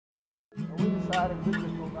So we decided we'd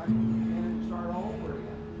just go back and start all over again.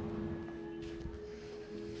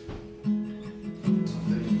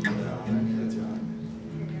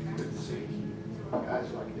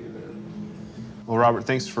 Well, Robert,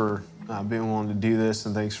 thanks for being willing to do this,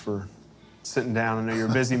 and thanks for sitting down. I know you're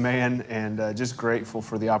a busy man, and just grateful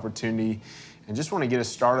for the opportunity. And just want to get us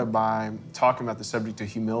started by talking about the subject of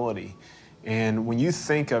humility. And when you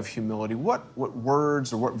think of humility, what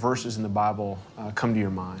words or what verses in the Bible come to your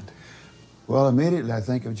mind? Well, immediately I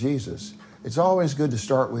think of Jesus. It's always good to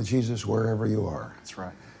start with Jesus wherever you are. That's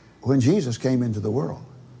right. When Jesus came into the world,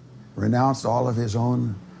 renounced all of his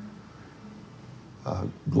own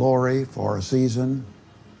glory for a season,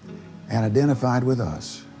 and identified with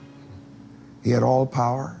us. He had all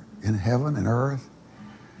power in heaven and earth,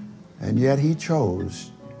 and yet he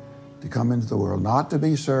chose to come into the world, not to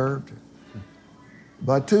be served,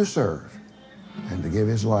 but to serve, and to give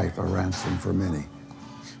his life a ransom for many.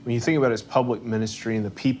 When you think about his public ministry and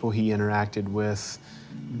the people he interacted with,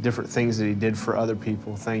 different things that he did for other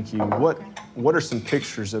people, thank you. What are some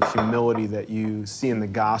pictures of humility that you see in the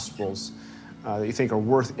Gospels that you think are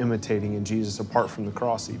worth imitating in Jesus, apart from the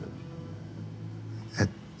cross even?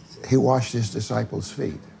 He washed his disciples'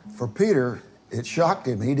 feet. For Peter, it shocked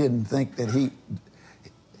him. He didn't think that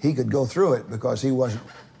he could go through it because he wasn't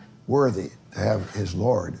worthy to have his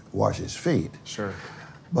Lord wash his feet. Sure.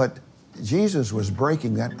 But Jesus was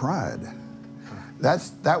breaking that pride.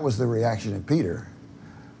 That was the reaction of Peter.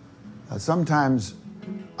 Sometimes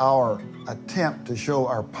our attempt to show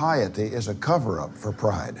our piety is a cover-up for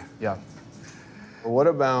pride. Yeah. What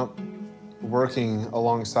about working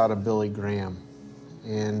alongside of Billy Graham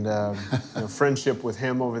and friendship with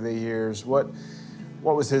him over the years? What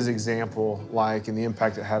was his example like and the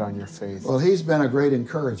impact it had on your faith? Well, he's been a great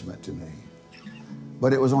encouragement to me.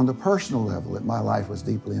 But it was on the personal level that my life was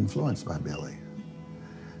deeply influenced by Billy.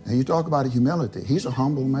 Now, you talk about humility. He's a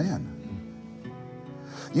humble man.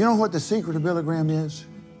 You know what the secret of Billy Graham is?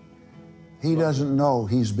 He doesn't know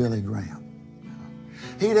he's Billy Graham.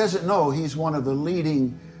 He doesn't know he's one of the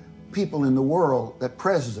leading people in the world that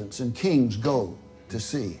presidents and kings go to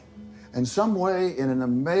see. In some way, in an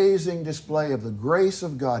amazing display of the grace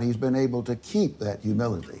of God, he's been able to keep that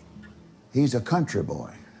humility. He's a country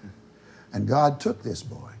boy, and God took this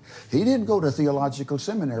boy. He didn't go to theological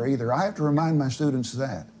seminary either. I have to remind my students of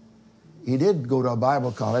that. He did go to a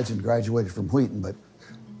Bible college and graduated from Wheaton, but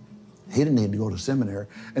he didn't need to go to seminary.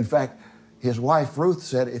 In fact, his wife, Ruth,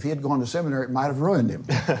 said if he had gone to seminary, it might have ruined him.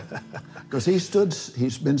 Because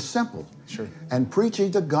he's been simple. Sure. And preaching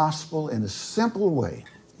the gospel in a simple way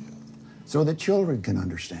so that children can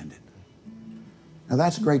understand it. Now,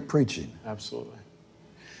 that's great preaching. Absolutely.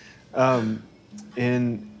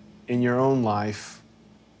 In your own life,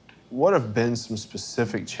 what have been some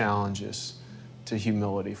specific challenges to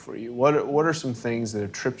humility for you? What are some things that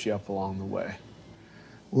have tripped you up along the way?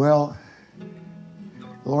 Well,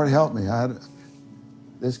 Lord help me.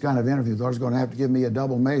 This kind of interview, the Lord's going to have to give me a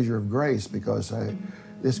double measure of grace because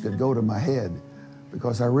this could go to my head,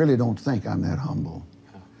 because I really don't think I'm that humble.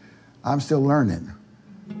 I'm still learning.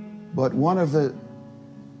 But one of the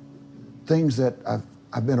things that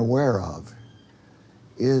I've been aware of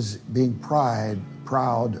is being proud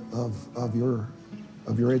of your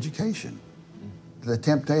education. The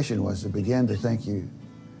temptation was to begin to think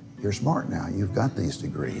you're smart now. You've got these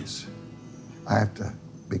degrees. I have to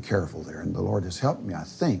be careful there, and the Lord has helped me, I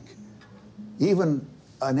think. Even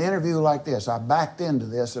an interview like this, I backed into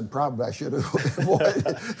this, and probably I should have avoided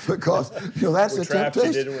it because, that's the temptation. We trapped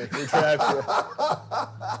you, didn't we? We trapped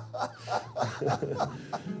you.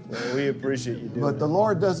 Well, we appreciate you doing it. But the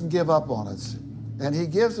Lord doesn't give up on us, and He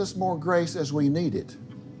gives us more grace as we need it.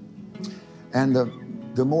 And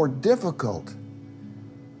the more difficult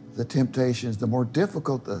the temptations, the more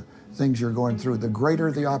difficult the things you're going through, the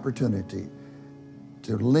greater the opportunity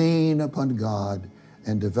to lean upon God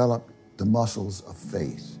and develop the muscles of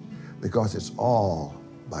faith, because it's all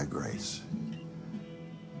by grace.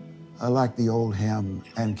 I like the old hymn,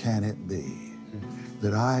 "And can it be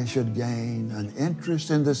that I should gain an interest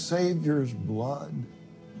in the Savior's blood?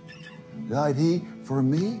 Died He for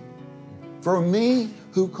me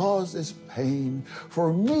who caused this pain,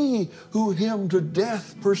 for me who Him to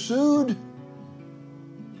death pursued?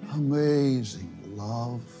 Amazing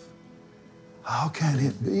love, how can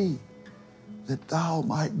it be that Thou,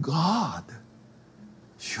 my God,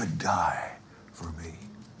 should die for me?"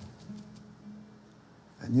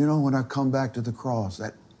 And when I come back to the cross,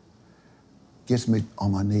 that gets me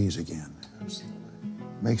on my knees again. Absolutely.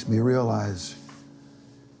 Makes me realize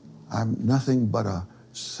I'm nothing but a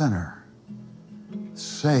sinner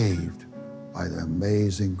saved by the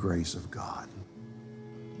amazing grace of God.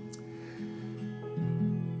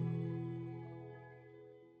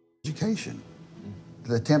 education.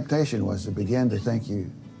 The temptation was to begin to think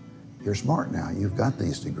you're smart now. You've got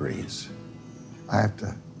these degrees. I have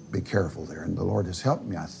to be careful there. And the Lord has helped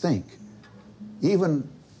me, I think. Even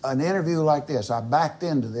an interview like this, I backed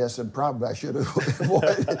into this, and probably I should have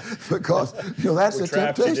avoided it because, that's the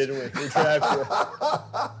temptation. We trapped you, didn't we? We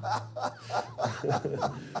trapped you.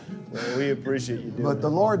 Well, we appreciate you doing But the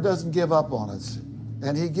Lord doesn't give up on us,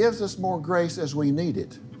 and He gives us more grace as we need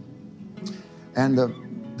it. And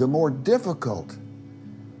the more difficult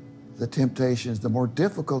the temptations, the more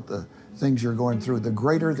difficult the things you're going through, the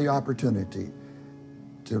greater the opportunity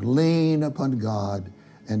to lean upon God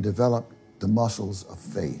and develop the muscles of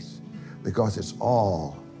faith, because it's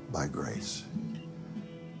all by grace.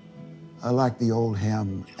 I like the old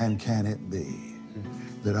hymn, "And Can It Be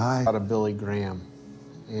That I..." Out of Billy Graham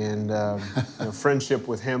and friendship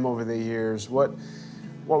with him over the years. What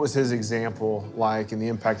was his example like and the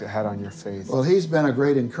impact it had on your faith? Well, he's been a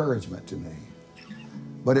great encouragement to me.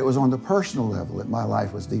 But it was on the personal level that my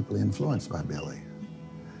life was deeply influenced by Billy.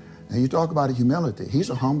 Now, you talk about humility. He's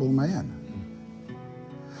a humble man.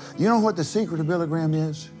 You know what the secret of Billy Graham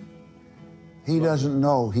is? He doesn't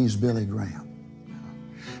know he's Billy Graham.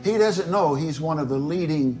 He doesn't know he's one of the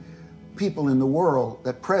leading people in the world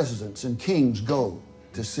that presidents and kings go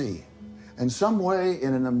to see. In some way,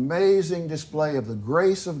 in an amazing display of the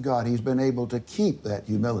grace of God, he's been able to keep that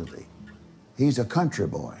humility. He's a country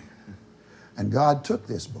boy. And God took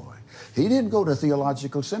this boy. He didn't go to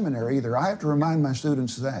theological seminary either. I have to remind my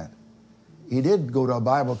students of that. He did go to a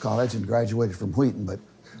Bible college and graduated from Wheaton, but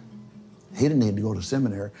he didn't need to go to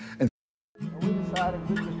seminary. And we decided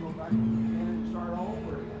we'd just go back and start all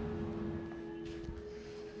over again.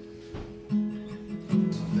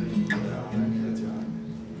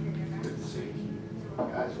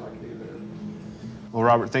 Well,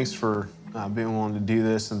 Robert, thanks for being willing to do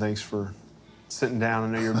this, and thanks for sitting down. I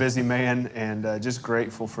know you're a busy man, and just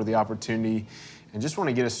grateful for the opportunity. And just want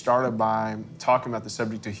to get us started by talking about the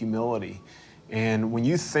subject of humility. And when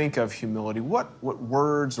you think of humility, what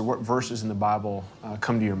words or what verses in the Bible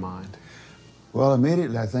come to your mind? Well,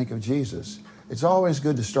 immediately I think of Jesus. It's always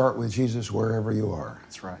good to start with Jesus wherever you are.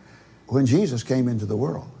 That's right. When Jesus came into the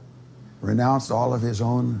world, renounced all of his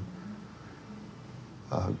own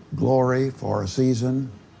glory for a season,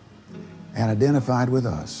 and identified with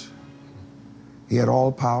us. He had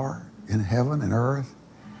all power in heaven and earth,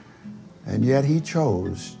 and yet he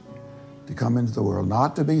chose to come into the world,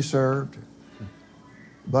 not to be served,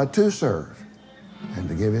 but to serve, and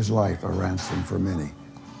to give his life a ransom for many.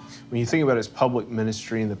 When you think about his public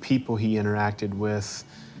ministry and the people he interacted with,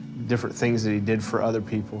 different things that he did for other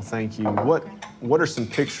people, thank you. What are some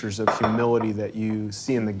pictures of humility that you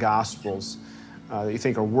see in the Gospels that you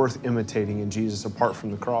think are worth imitating in Jesus, apart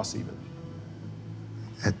from the cross even?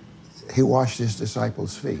 He washed his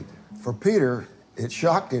disciples' feet. For Peter, it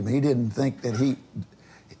shocked him. He didn't think that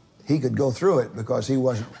he could go through it because he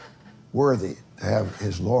wasn't worthy to have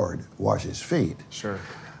his Lord wash his feet. Sure.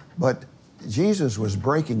 But Jesus was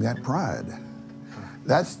breaking that pride.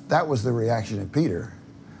 That was the reaction of Peter.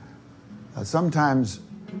 Sometimes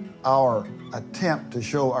our attempt to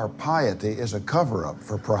show our piety is a cover-up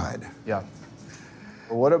for pride. Yeah.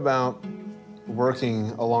 What about working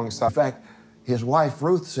alongside? In fact, his wife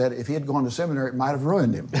Ruth said if he had gone to seminary, it might have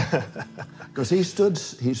ruined him. Because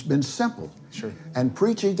he's been simple. Sure. And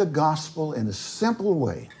preaching the gospel in a simple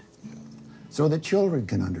way so that children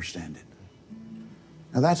can understand it.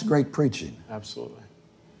 Now that's great preaching. Absolutely.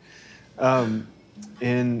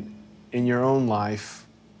 In your own life,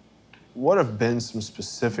 what have been some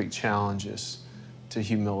specific challenges to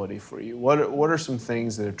humility for you? What are some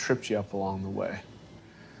things that have tripped you up along the way?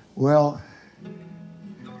 Well,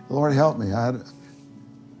 Lord help me.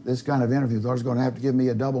 This kind of interview, the Lord's going to have to give me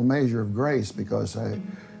a double measure of grace because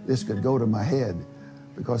this could go to my head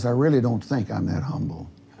because I really don't think I'm that humble.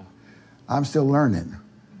 I'm still learning.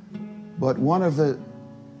 But one of the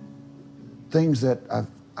things that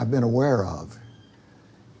I've been aware of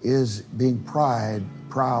is being proud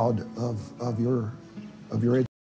of your